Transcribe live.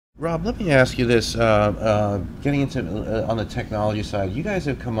Rob, let me ask you this. Getting into on the technology side, you guys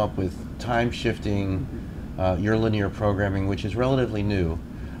have come up with time shifting your linear programming, which is relatively new.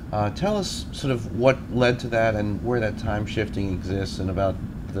 Tell us sort of what led to that and where that time shifting exists and about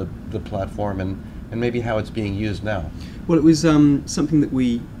the platform and maybe how it's being used now. Well, it was something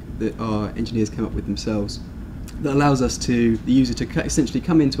that our engineers came up with themselves that allows the user to essentially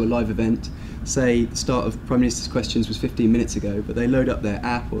come into a live event. Say the start of Prime Minister's questions was 15 minutes ago, but they load up their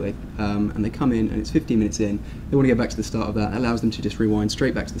app and they come in and it's 15 minutes in. They want to go back to the start of that. It allows them to just rewind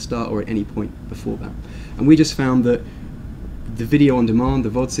straight back to the start or at any point before that. And we just found that the video on demand, the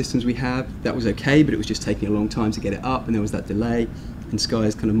VOD systems we have, that was okay, but it was just taking a long time to get it up, and there was that delay. And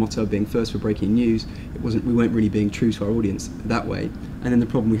Sky's kind of motto being first for breaking news, we weren't really being true to our audience that way. And then the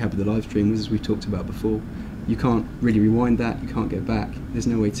problem we had with the live stream was, as we talked about before, you can't really rewind that, you can't go back. There's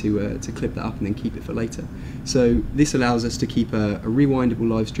no way to clip that up and then keep it for later. So this allows us to keep a rewindable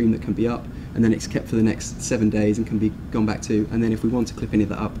live stream that can be up, and then it's kept for the next 7 days and can be gone back to. And then if we want to clip any of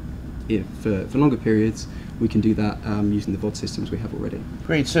that up for longer periods, we can do that using the VOD systems we have already.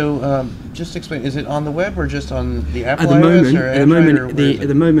 Great. So just explain, is it on the web or just on the Apple At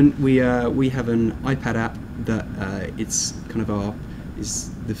the moment, we have an iPad app that it's kind of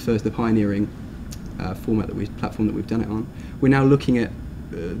the pioneering platform that we've done it on. We're now looking at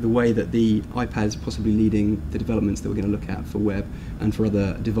the way that the iPad is possibly leading the developments that we're going to look at for web and for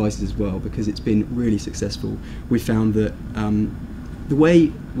other devices as well, because it's been really successful. We found that the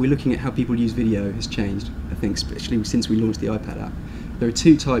way we're looking at how people use video has changed, I think, especially since we launched the iPad app. There are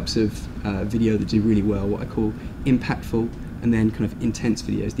two types of video that do really well, what I call impactful and then kind of intense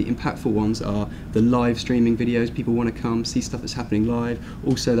videos. The impactful ones are the live streaming videos. People want to come see stuff that's happening live.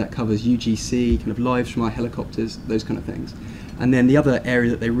 Also that covers UGC, kind of lives from our helicopters, those kind of things. And then the other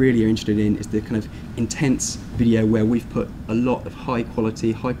area that they really are interested in is the kind of intense video where we've put a lot of high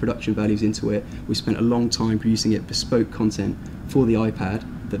quality, high production values into it. We spent a long time producing it, bespoke content for the iPad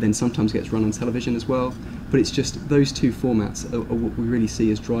that then sometimes gets run on television as well. But it's just those two formats are what we really see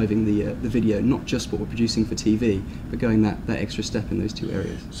as driving the video, not just what we're producing for TV, but going that extra step in those two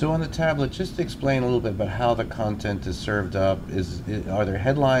areas. So on the tablet, just explain a little bit about how the content is served up. Are there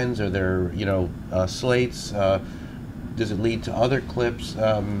headlines? Are there slates? Does it lead to other clips?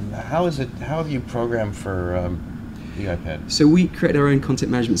 How have you programmed for the iPad? So we created our own content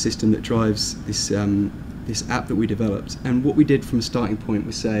management system that drives this app that we developed, and what we did from a starting point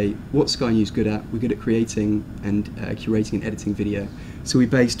was say, what's Sky News good at? We're good at creating and curating and editing video. So we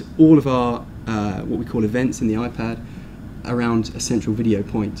based all of our what we call events in the iPad around a central video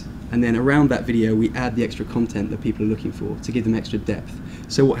point, and then around that video we add the extra content that people are looking for to give them extra depth.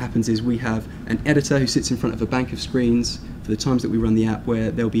 So what happens is we have an editor who sits in front of a bank of screens for the times that we run the app, where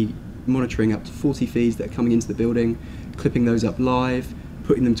they'll be monitoring up to 40 feeds that are coming into the building, clipping those up live,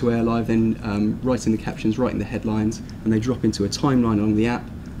 putting them to air live, then writing the captions, writing the headlines, and they drop into a timeline along the app.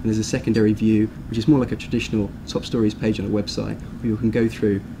 And there's a secondary view, which is more like a traditional top stories page on a website, where you can go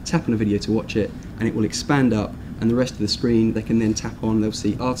through, tap on a video to watch it, and it will expand up, and the rest of the screen they can then tap on. They'll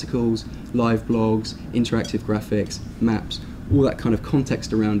see articles, live blogs, interactive graphics, maps, all that kind of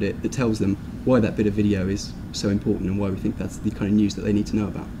context around it that tells them why that bit of video is so important and why we think that's the kind of news that they need to know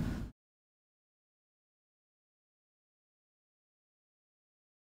about.